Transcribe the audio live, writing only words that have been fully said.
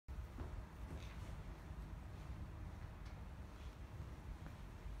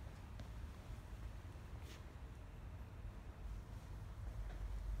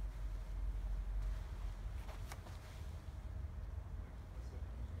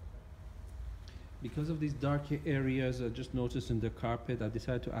Because of these darker areas I just noticed in the carpet, I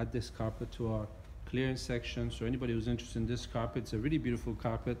decided to add this carpet to our clearance section. So anybody who's interested in this carpet, it's a really beautiful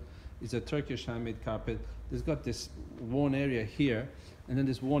carpet. It's a Turkish handmade carpet. It's got this worn area here, and then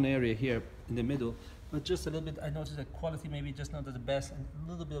this worn area here in the middle. But just a little bit, I noticed the quality maybe just not the best, and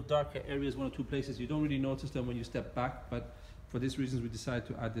a little bit of darker areas, one or two places. You don't really notice them when you step back, but for these reasons we decided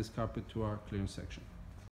to add this carpet to our clearance section.